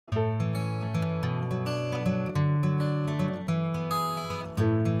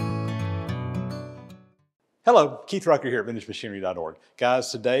Hello, Keith Rucker here at VintageMachinery.org. Guys,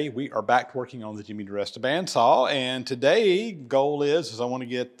 today we are back working on the Diresta Bandsaw, and today goal is I want to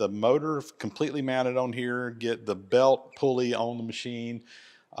get the motor completely mounted on here, get the belt pulley on the machine.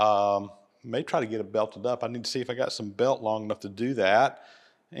 May try to get it belted up. I need to see if I got some belt long enough to do that,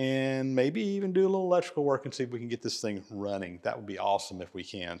 and maybe even do a little electrical work and see if we can get this thing running. That would be awesome if we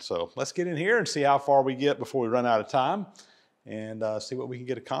can. So let's get in here and see how far we get before we run out of time, and see what we can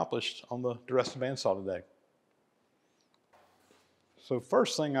get accomplished on the Diresta Bandsaw today. So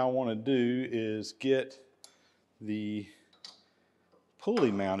first thing I want to do is get the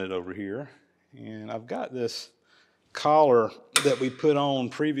pulley mounted over here. And I've got this collar that we put on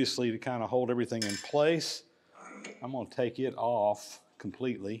previously to kind of hold everything in place. I'm going to take it off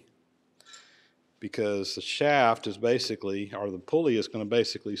completely because the shaft is basically, or the pulley is going to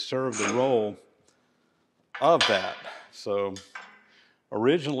basically serve the role of that. So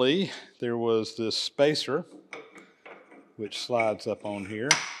originally there was this spacer which slides up on here,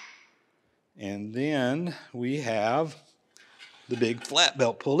 and then we have the big flat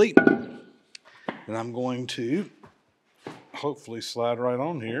belt pulley, and I'm going to hopefully slide right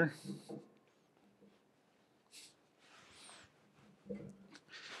on here.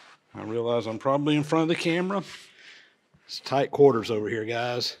 I realize I'm probably in front of the camera. It's tight quarters over here,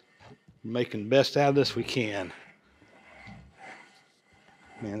 guys. We're making the best out of this we can.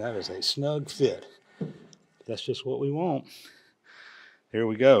 Man, that is a snug fit. That's just what we want. Here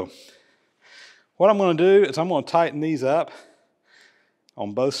we go. What I'm going to do is I'm going to tighten these up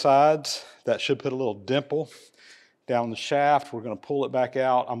on both sides. That should put a little dimple down the shaft. We're going to pull it back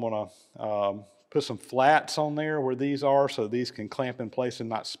out. I'm going to put some flats on there where these are so these can clamp in place and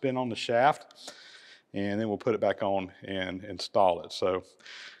not spin on the shaft. And then we'll put it back on and install it. So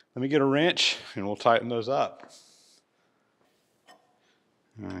let me get a wrench and we'll tighten those up.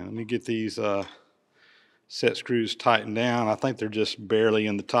 All right, let me get these set screws tightened down. I think they're just barely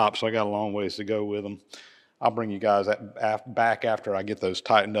in the top, so I got a long ways to go with them. I'll bring you guys back after I get those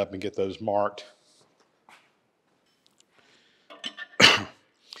tightened up and get those marked.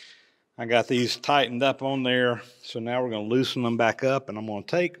 I got these tightened up on there, so now we're going to loosen them back up, and I'm going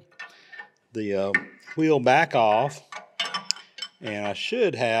to take the wheel back off, and I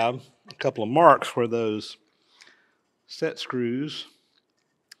should have a couple of marks where those set screws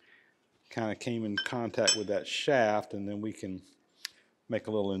kind of came in contact with that shaft, and then we can make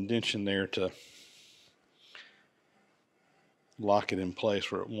a little indentation there to lock it in place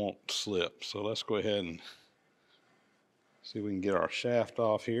where it won't slip. So let's go ahead and see if we can get our shaft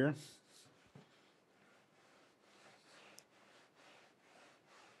off here.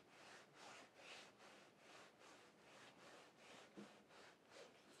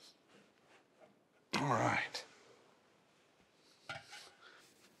 All right.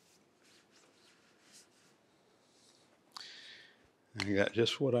 I got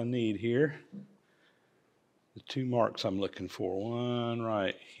just what I need here. The two marks I'm looking for. One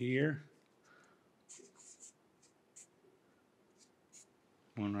right here.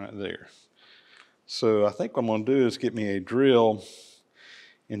 One right there. So I think what I'm going to do is get me a drill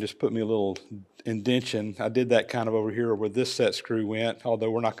and just put me a little indentation. I did that kind of over here where this set screw went, although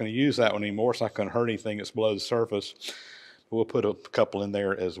we're not going to use that one anymore. It's not going to hurt anything that's below the surface. We'll put a couple in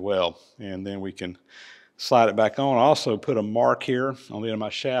there as well, and then we can slide it back on. I also put a mark here on the end of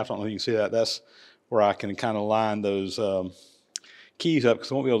my shaft. I don't know if you can see that. That's where I can kind of line those keys up,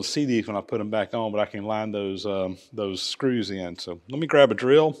 because I won't be able to see these when I put them back on, but I can line those screws in. So let me grab a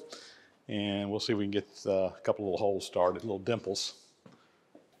drill, and we'll see if we can get a couple little holes started, little dimples.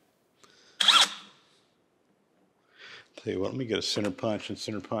 Tell you what, let me get a center punch and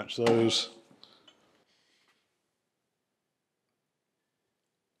center punch those.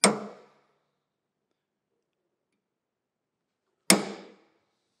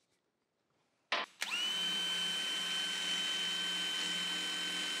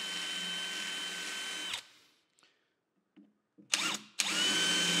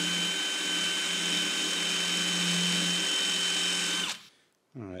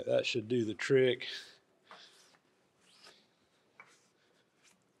 All right, that should do the trick.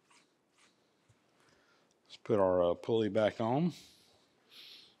 Let's put our pulley back on.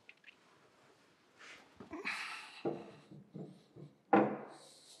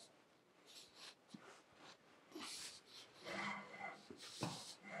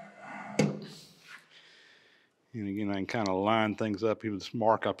 And again, I can kind of line things up here with this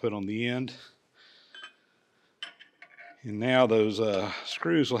mark I put on the end. And now those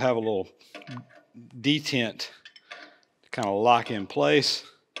screws will have a little detent to kind of lock in place.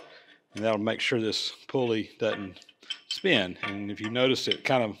 And that'll make sure this pulley doesn't spin. And if you notice, it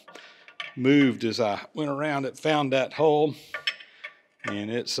kind of moved as I went around it, found that hole,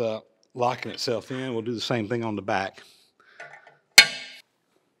 and it's locking itself in. We'll do the same thing on the back.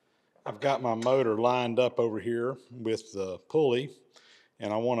 I've got my motor lined up over here with the pulley,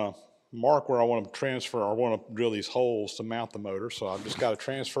 and I want to mark where I want to transfer. I want to drill these holes to mount the motor. So I've just got a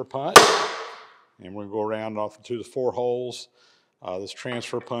transfer punch, and we're going to go around off to the 4 holes. This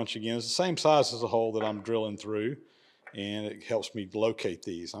transfer punch, again, is the same size as the hole that I'm drilling through, and it helps me locate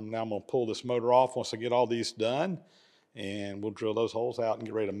these. I'm now going to pull this motor off once I get all these done, and we'll drill those holes out and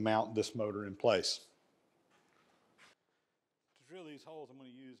get ready to mount this motor in place. To drill these holes, I'm going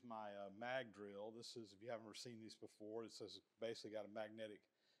to use my mag drill. This is, if you haven't ever seen these before, this has basically got a magnetic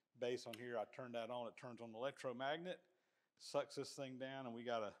base on here. I turn that on, it turns on an electromagnet, sucks this thing down, and we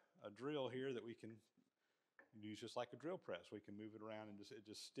got a drill here that we can use just like a drill press. We can move it around and it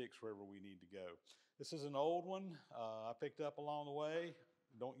just sticks wherever we need to go. This is an old one I picked up along the way.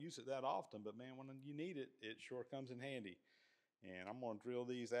 Don't use it that often, but man, when you need it, it sure comes in handy. And I'm going to drill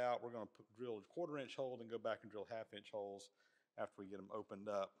these out. We're going to drill a 1/4-inch hole and go back and drill 1/2-inch holes after we get them opened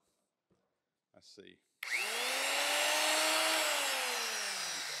up. Let's see.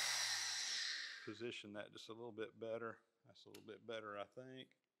 Position that just a little bit better. That's a little bit better, I think.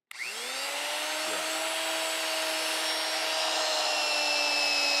 Yeah.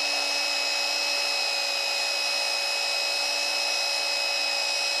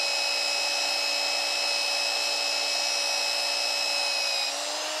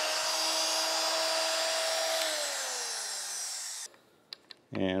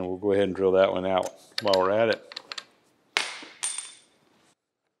 And we'll go ahead and drill that one out while we're at it.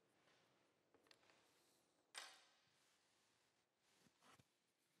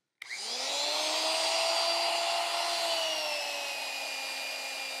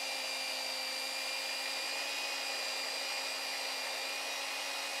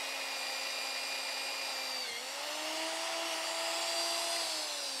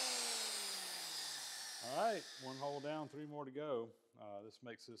 All right, 1 hole down, 3 more to go. This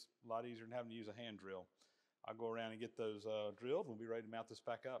makes this a lot easier than having to use a hand drill. I'll go around and get those drilled. We'll be ready to mount this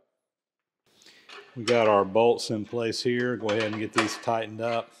back up. We got our bolts in place here. Go ahead and get these tightened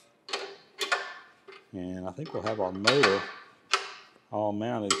up. And I think we'll have our motor all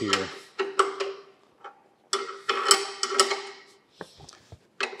mounted here.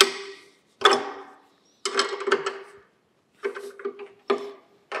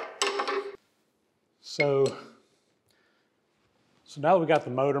 So now that we got the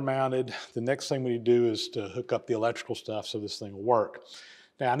motor mounted, the next thing we need to do is to hook up the electrical stuff so this thing will work.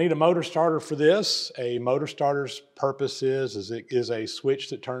 Now I need a motor starter for this. A motor starter's purpose is it is a switch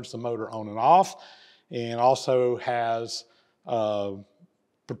that turns the motor on and off, and also has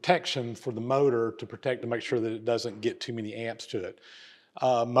protection for the motor to make sure that it doesn't get too many amps to it.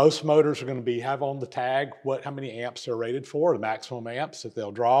 Most motors are going to have on the tag how many amps they're rated for, the maximum amps that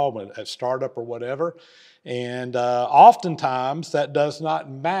they'll draw at startup or whatever. And oftentimes that does not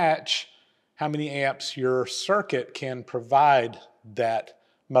match how many amps your circuit can provide that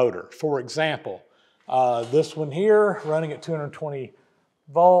motor. For example, this one here running at 220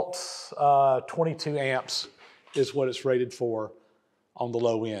 volts, 22 amps is what it's rated for on the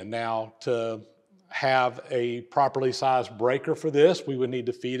low end. Now, to have a properly sized breaker for this, we would need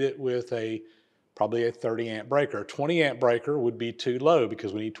to feed it with probably a 30 amp breaker. A 20 amp breaker would be too low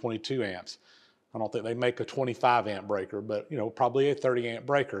because we need 22 amps. I don't think they make a 25 amp breaker, but probably a 30 amp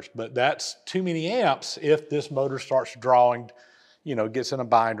breaker. But that's too many amps if this motor starts drawing, gets in a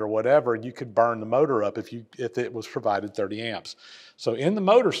bind or whatever. You could burn the motor up if it was provided 30 amps. So in the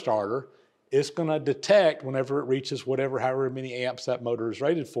motor starter, it's going to detect whenever it reaches however many amps that motor is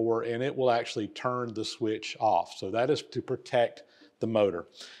rated for, and it will actually turn the switch off. So that is to protect the motor.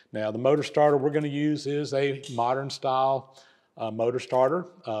 Now the motor starter we're going to use is a modern style motor starter.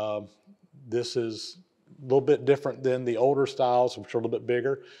 This is a little bit different than the older styles, which are a little bit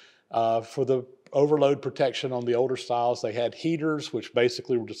bigger. For the overload protection on the older styles, they had heaters, which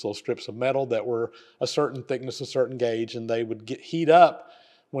basically were just little strips of metal that were a certain thickness, a certain gauge, and they would heat up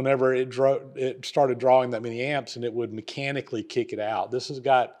whenever it started drawing that many amps, and it would mechanically kick it out. This has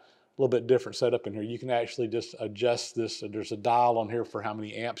got a little bit different setup in here. You can actually just adjust this. There's a dial on here for how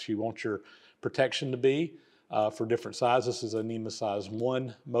many amps you want your protection to be for different sizes. This is a NEMA size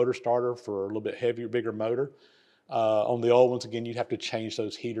 1 motor starter for a little bit heavier, bigger motor. On the old ones, again, you'd have to change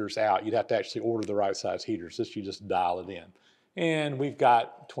those heaters out. You'd have to actually order the right size heaters. This, you just dial it in. And we've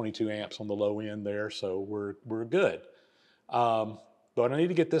got 22 amps on the low end there, so we're good. But I need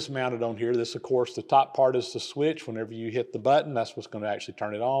to get this mounted on here. This, of course, the top part is the switch. Whenever you hit the button, that's what's going to actually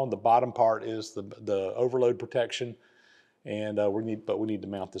turn it on. The bottom part is the overload protection. And but we need to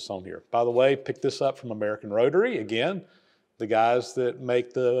mount this on here. By the way, pick this up from American Rotary. Again, the guys that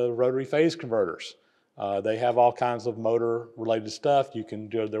make the rotary phase converters. They have all kinds of motor related stuff. You can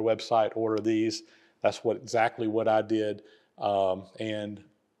go to their website, order these. That's exactly what I did. And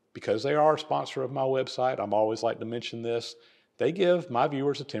because they are a sponsor of my website, I'm always like to mention this. They give my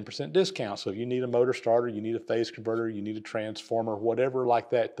viewers a 10% discount. So if you need a motor starter, you need a phase converter, you need a transformer, whatever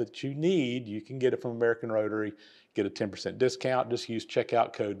like that you need, you can get it from American Rotary, get a 10% discount. Just use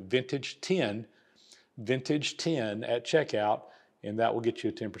checkout code VINTAGE10 at checkout, and that will get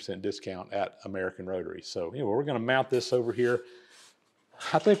you a 10% discount at American Rotary. So anyway, we're going to mount this over here.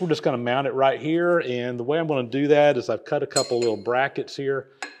 I think we're just going to mount it right here, and the way I'm going to do that is I've cut a couple little brackets here.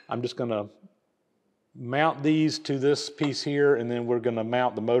 I'm just going to mount these to this piece here, and then we're going to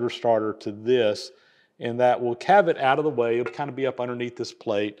mount the motor starter to this, and that will have it out of the way. It'll kind of be up underneath this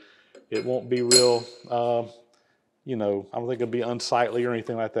plate. It won't be real, you know, I don't think it'll be unsightly or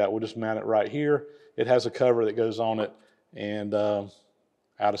anything like that. We'll just mount it right here. It has a cover that goes on it, and out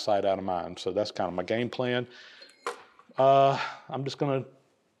of sight, out of mind. So that's kind of my game plan. I'm just going to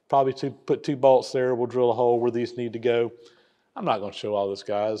probably put 2 bolts there. We'll drill a hole where these need to go. I'm not going to show all this,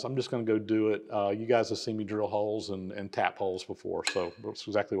 guys. I'm just going to go do it. You guys have seen me drill holes and tap holes before, so that's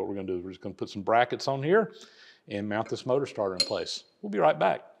exactly what we're going to do. We're just going to put some brackets on here and mount this motor starter in place. We'll be right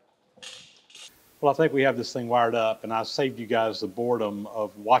back. Well, I think we have this thing wired up, and I saved you guys the boredom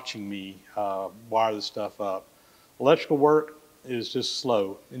of watching me wire this stuff up. Electrical work is just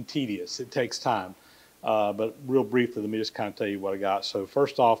slow and tedious. It takes time. But real briefly, let me just kind of tell you what I got. So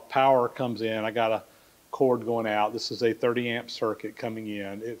first off, power comes in. I got a cord going out. This is a 30 amp circuit coming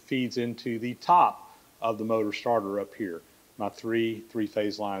in. It feeds into the top of the motor starter up here. My three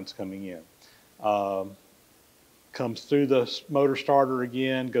phase lines coming in. Comes through the motor starter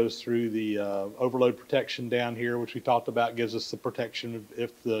again, goes through the overload protection down here, which we talked about, gives us the protection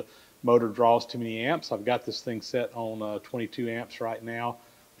if the motor draws too many amps. I've got this thing set on 22 amps right now,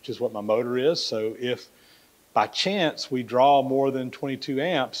 which is what my motor is. So if by chance we draw more than 22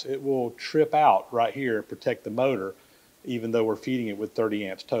 amps, it will trip out right here, protect the motor, even though we're feeding it with 30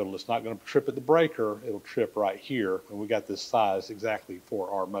 amps total. It's not going to trip at the breaker, it'll trip right here, and we got this size exactly for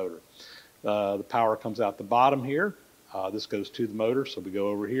our motor. The power comes out the bottom here. This goes to the motor, so we go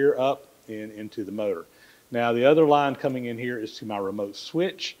over here, up, and into the motor. Now the other line coming in here is to my remote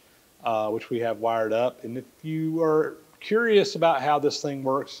switch, which we have wired up. And if you are curious about how this thing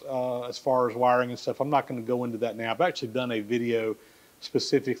works as far as wiring and stuff, I'm not going to go into that now. I've actually done a video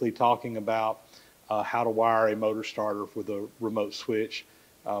specifically talking about how to wire a motor starter with a remote switch,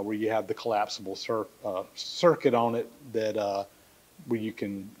 where you have the collapsible circuit on it that where you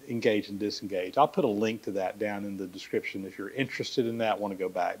can engage and disengage. I'll put a link to that down in the description if you're interested in that, want to go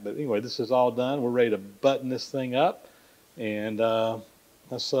back. But anyway, this is all done. We're ready to button this thing up, and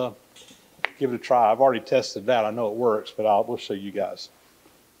let's give it a try. I've already tested that. I know it works, but we'll show you guys.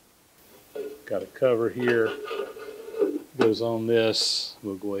 Got a cover here. Goes on this.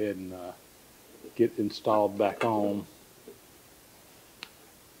 We'll go ahead and get installed back on.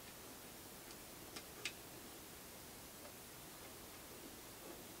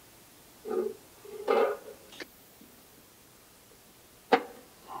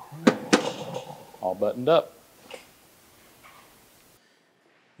 All buttoned up.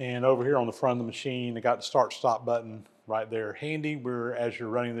 And over here on the front of the machine, I got the start stop button right there handy, where as you're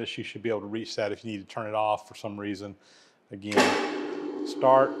running this, you should be able to reach that if you need to turn it off for some reason. Again,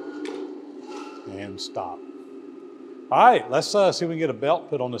 start and stop. All right, let's see if we can get a belt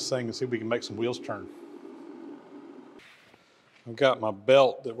put on this thing and see if we can make some wheels turn. I've got my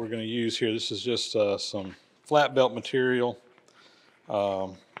belt that we're going to use here. This is just some flat belt material.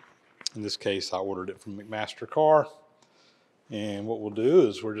 In this case, I ordered it from McMaster-Carr. And what we'll do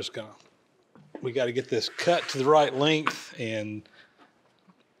is we got to get this cut to the right length and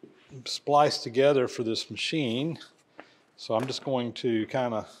spliced together for this machine. So I'm just going to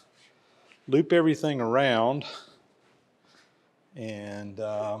kind of loop everything around and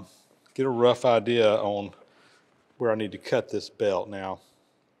get a rough idea on where I need to cut this belt. Now,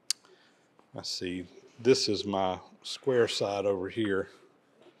 let's see, this is my square side over here.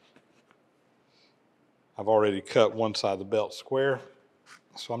 I've already cut one side of the belt square.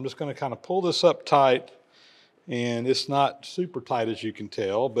 So I'm just going to kind of pull this up tight, and it's not super tight as you can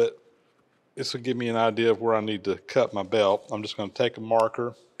tell, but this will give me an idea of where I need to cut my belt. I'm just going to take a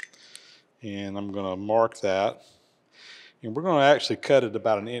marker and I'm going to mark that. And we're going to actually cut it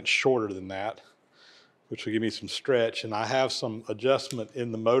about 1 inch shorter than that, which will give me some stretch. And I have some adjustment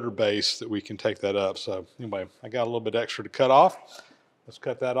in the motor base that we can take that up. So anyway, I got a little bit extra to cut off. Let's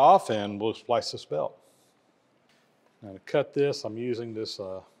cut that off and we'll splice this belt. Now to cut this, I'm using this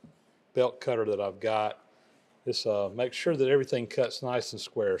belt cutter that I've got. This makes sure that everything cuts nice and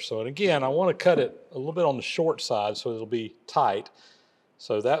square. So, and again, I want to cut it a little bit on the short side so it'll be tight.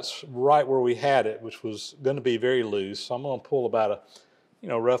 So that's right where we had it, which was going to be very loose. So I'm going to pull about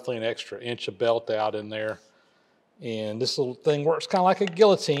roughly an extra inch of belt out in there. And this little thing works kind of like a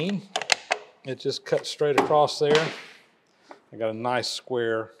guillotine. It just cuts straight across there. I got a nice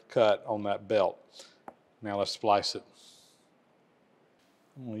square cut on that belt. Now let's splice it.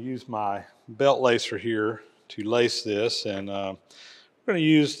 I'm going to use my belt lacer here to lace this, and we're going to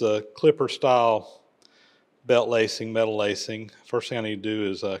use the clipper style belt lacing, metal lacing. First thing I need to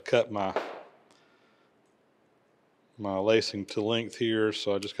do is cut my lacing to length here.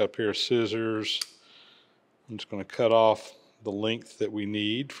 So I just got a pair of scissors. I'm just going to cut off the length that we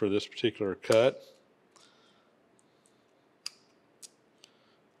need for this particular cut.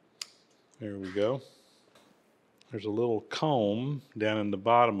 There we go. There's a little comb down in the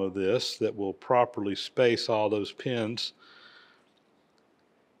bottom of this that will properly space all those pins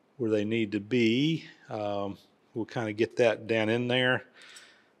where they need to be. We'll kind of get that down in there.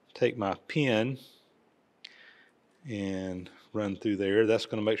 Take my pin and run through there. That's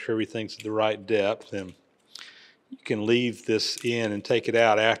going to make sure everything's at the right depth. And you can leave this in and take it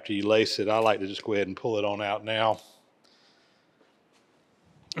out after you lace it. I like to just go ahead and pull it on out now.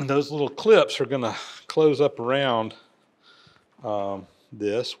 And those little clips are going to close up around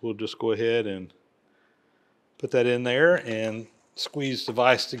this. We'll just go ahead and put that in there and squeeze the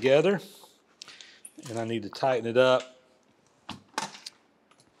vise together. And I need to tighten it up.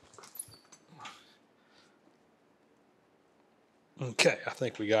 Okay, I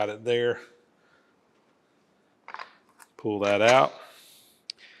think we got it there. Pull that out.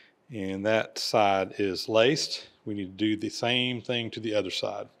 And that side is laced. We need to do the same thing to the other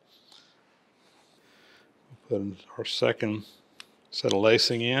side. Put our second set of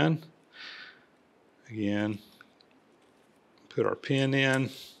lacing in. Again, put our pin in.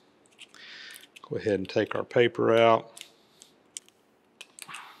 Go ahead and take our paper out.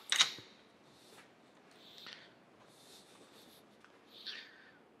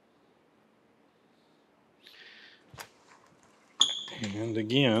 And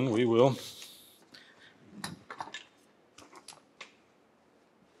again, we will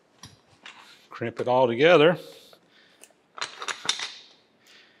crimp it all together,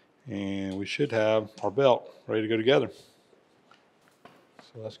 and we should have our belt ready to go together.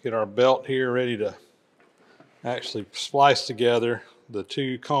 So let's get our belt here ready to actually splice together. The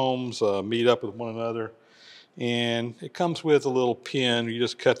two combs meet up with one another, and it comes with a little pin. You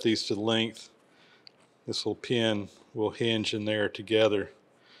just cut these to the length. This little pin will hinge in there together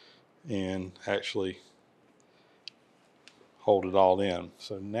and actually hold it all in.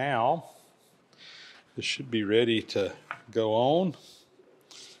 So now this should be ready to go on.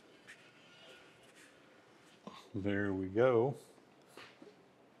 There we go.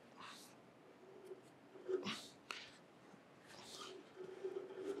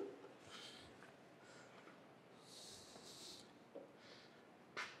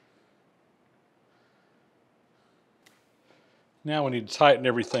 Now we need to tighten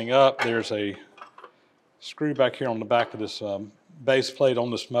everything up. There's a screw back here on the back of this base plate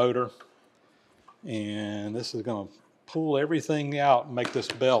on this motor. And this is going to pull everything out and make this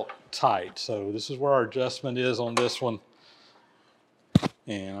belt tight. So this is where our adjustment is on this one.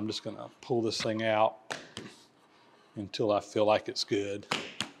 And I'm just going to pull this thing out until I feel like it's good.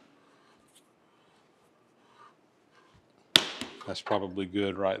 That's probably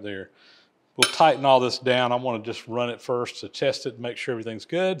good right there. We'll tighten all this down. I want to just run it first to test it and make sure everything's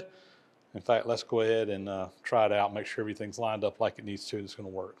good. In fact, let's go ahead and try it out, make sure everything's lined up like it needs to. It's going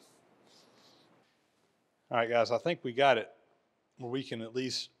to work. All right, guys, I think we got it where we can at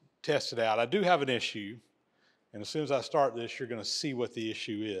least test it out. I do have an issue, and as soon as I start this, you're going to see what the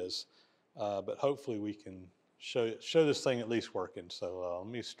issue is. But hopefully we can show this thing at least working. So let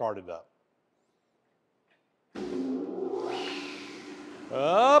me start it up.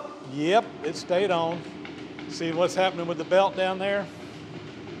 Up, yep, it stayed on. See what's happening with the belt down there?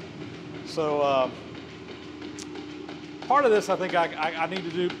 So part of this, I think I need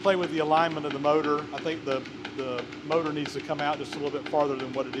to play with the alignment of the motor. I think the motor needs to come out just a little bit farther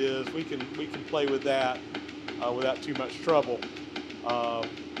than what it is. We can play with that without too much trouble.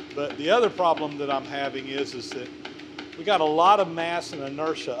 But the other problem that I'm having is that we got a lot of mass and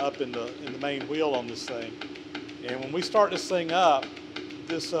inertia up in the main wheel on this thing. And when we start this thing up,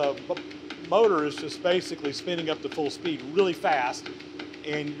 this motor is just basically spinning up to full speed really fast,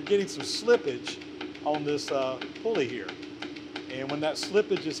 and you're getting some slippage on this pulley here. And when that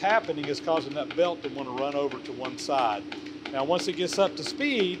slippage is happening, it's causing that belt to want to run over to one side. Now, once it gets up to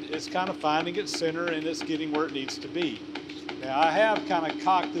speed, it's kind of finding its center and it's getting where it needs to be. Now, I have kind of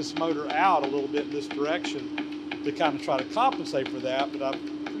cocked this motor out a little bit in this direction to kind of try to compensate for that, but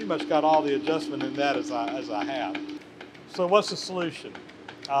I've pretty much got all the adjustment in that as I have. So what's the solution?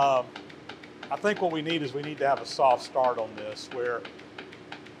 I think what we need is we need to have a soft start on this, where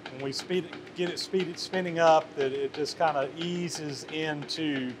when we get it spinning up, that it just kind of eases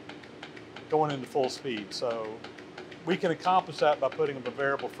into going into full speed. So we can accomplish that by putting a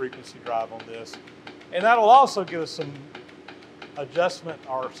variable frequency drive on this. And that'll also give us some adjustment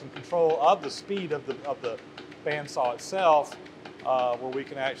or some control of the speed of the bandsaw itself, where we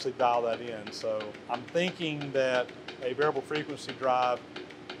can actually dial that in. So I'm thinking that a variable frequency drive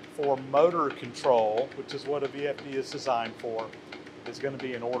for motor control, which is what a VFD is designed for, is going to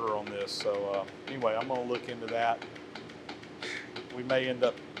be in order on this. So anyway, I'm going to look into that. We may end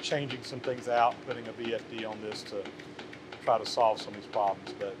up changing some things out, putting a VFD on this to try to solve some of these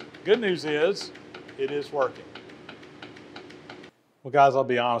problems. But good news is, it is working. Well, guys, I'll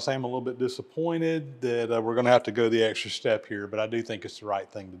be honest, I am a little bit disappointed that we're going to have to go the extra step here, but I do think it's the right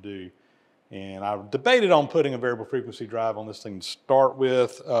thing to do. And I've debated on putting a variable frequency drive on this thing to start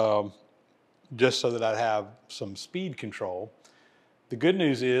with, just so that I'd have some speed control. The good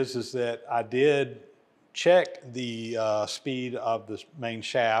news is that I did check the speed of the main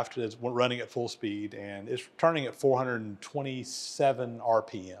shaft. It's running at full speed, and it's turning at 427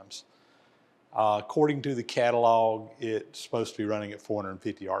 RPMs. According to the catalog, it's supposed to be running at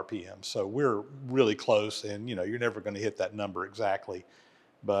 450 RPMs. So we're really close, and you know, you're never going to hit that number exactly,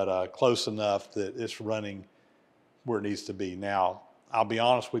 but close enough that it's running where it needs to be. Now, I'll be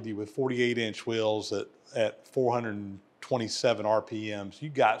honest with you, with 48-inch wheels at 427 RPMs, you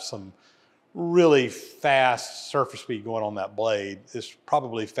got some really fast surface speed going on that blade. It's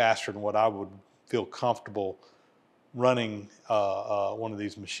probably faster than what I would feel comfortable running one of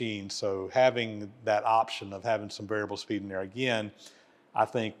these machines. So having that option of having some variable speed in there again, I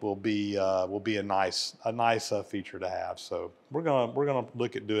think will be a nice feature to have. So we're gonna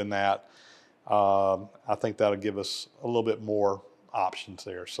look at doing that. I think that'll give us a little bit more options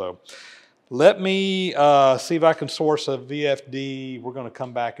there. So let me see if I can source a VFD. We're going to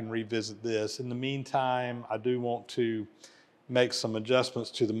come back and revisit this. In the meantime, I do want to make some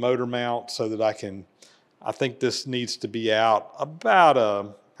adjustments to the motor mount so that I think this needs to be out about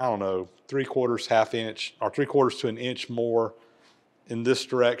I don't know, 3/4 half inch or 3/4 to an inch more in this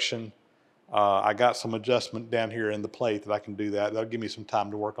direction. I got some adjustment down here in the plate that I can do that. That'll give me some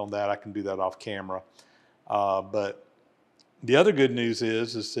time to work on that. I can do that off camera. But the other good news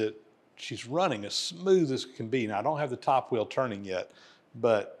is that she's running as smooth as it can be. Now, I don't have the top wheel turning yet,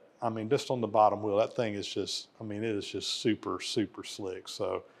 but I mean, just on the bottom wheel, that thing is just, I mean, it is just super, super slick.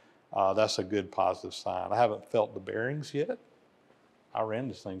 So that's a good positive sign. I haven't felt the bearings yet. I ran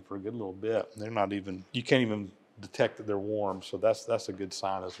this thing for a good little bit. They're not even, you can't even detect that they're warm. So that's a good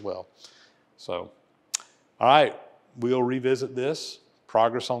sign as well. So, all right, we'll revisit this.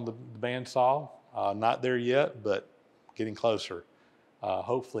 Progress on the bandsaw. Not there yet, but getting closer.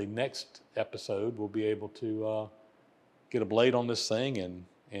 Hopefully next episode we'll be able to get a blade on this thing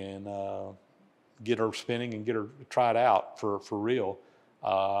and get her spinning and get her tried out for real.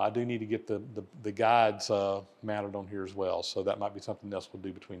 I do need to get the guides mounted on here as well, so that might be something else we'll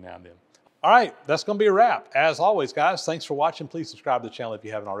do between now and then. All right, that's going to be a wrap. As always, guys, thanks for watching. Please subscribe to the channel if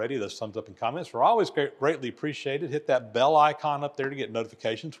you haven't already. Those thumbs up and comments are always greatly appreciated. Hit that bell icon up there to get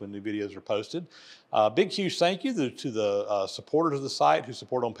notifications when new videos are posted. Big, huge thank you to the supporters of the site who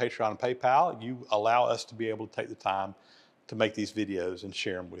support on Patreon and PayPal. You allow us to be able to take the time to make these videos and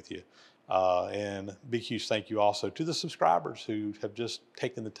share them with you. And big, huge thank you also to the subscribers who have just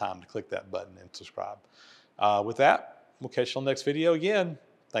taken the time to click that button and subscribe. With that, we'll catch you on the next video again.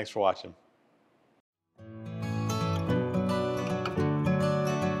 Thanks for watching.